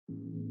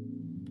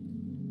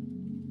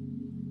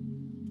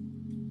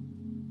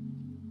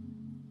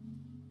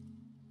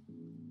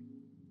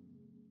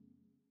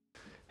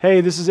Hey,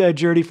 this is Ed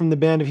Jurdy from the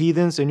Band of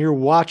Heathens, and you're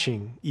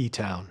watching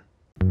eTown.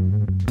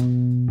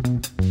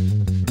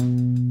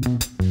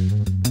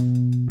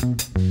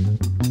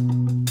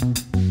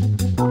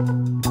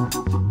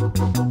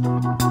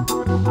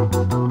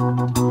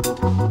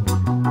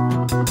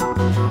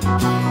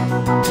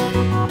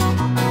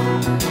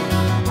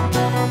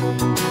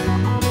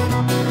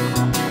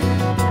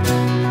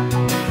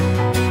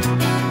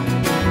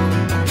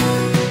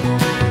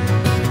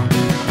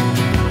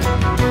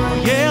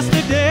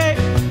 Yesterday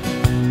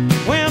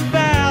went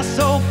by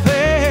so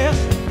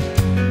fast,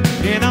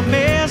 and I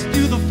missed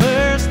you the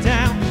first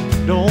time.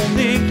 Don't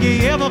think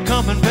you're ever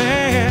coming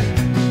back.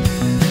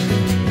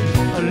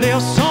 I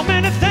left so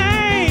many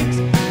things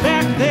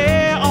back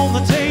there on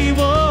the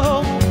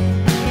table,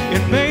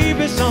 and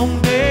maybe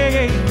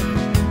someday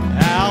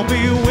I'll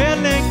be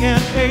willing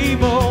and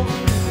able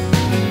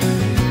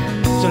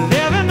to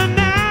live in the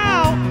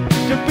now,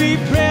 to be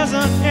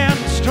present and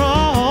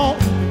strong.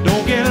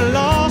 Don't get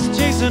lost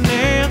chasing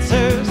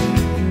answers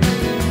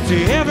to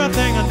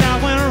everything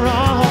that went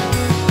wrong.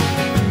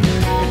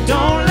 And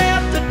don't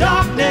let the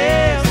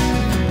darkness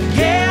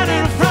get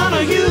in front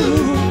of you.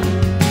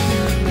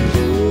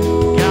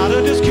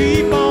 Gotta just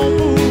keep on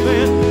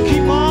moving,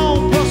 keep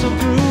on pushing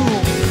through.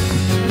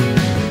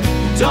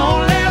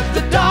 Don't let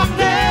the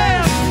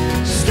darkness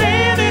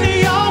stand in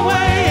your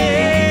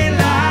way.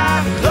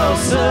 Lie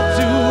closer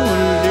to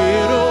a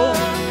little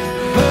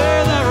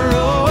further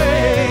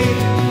away.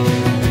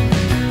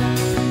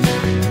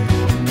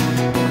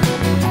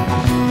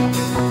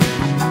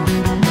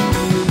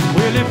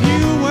 Well, if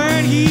you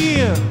weren't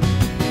here,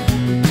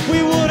 we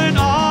wouldn't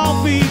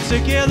all be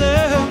together.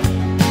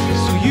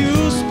 So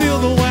you spill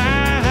the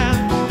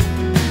wine,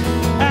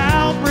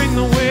 I'll bring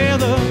the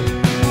weather,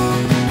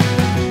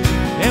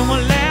 and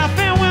we'll laugh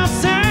and we'll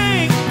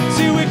sing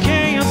till we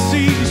can't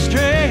see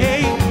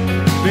straight.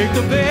 Make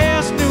the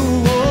best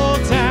new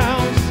old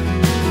towns,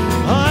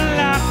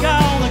 unlock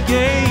all the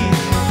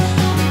gates,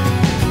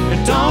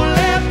 and don't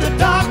let the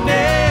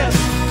darkness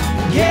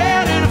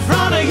get in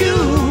front of you.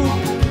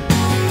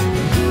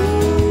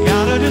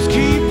 Gotta just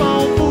keep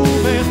on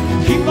moving,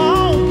 keep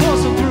on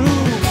pushing through.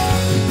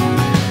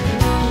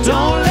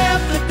 Don't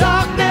let the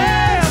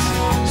darkness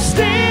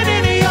stand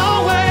in your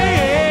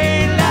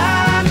way.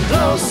 Lie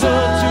closer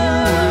to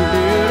a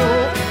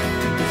little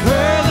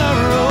further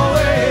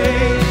away.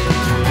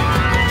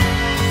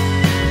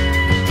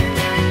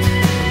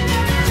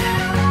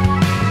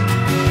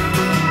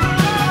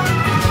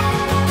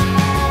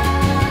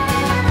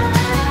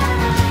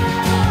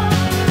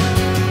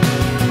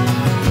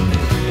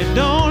 And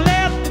don't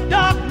let the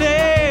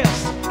darkness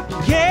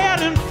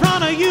get in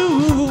front of you.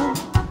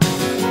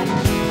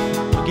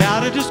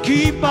 Gotta just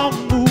keep on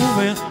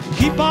moving,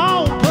 keep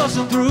on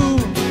pushing through.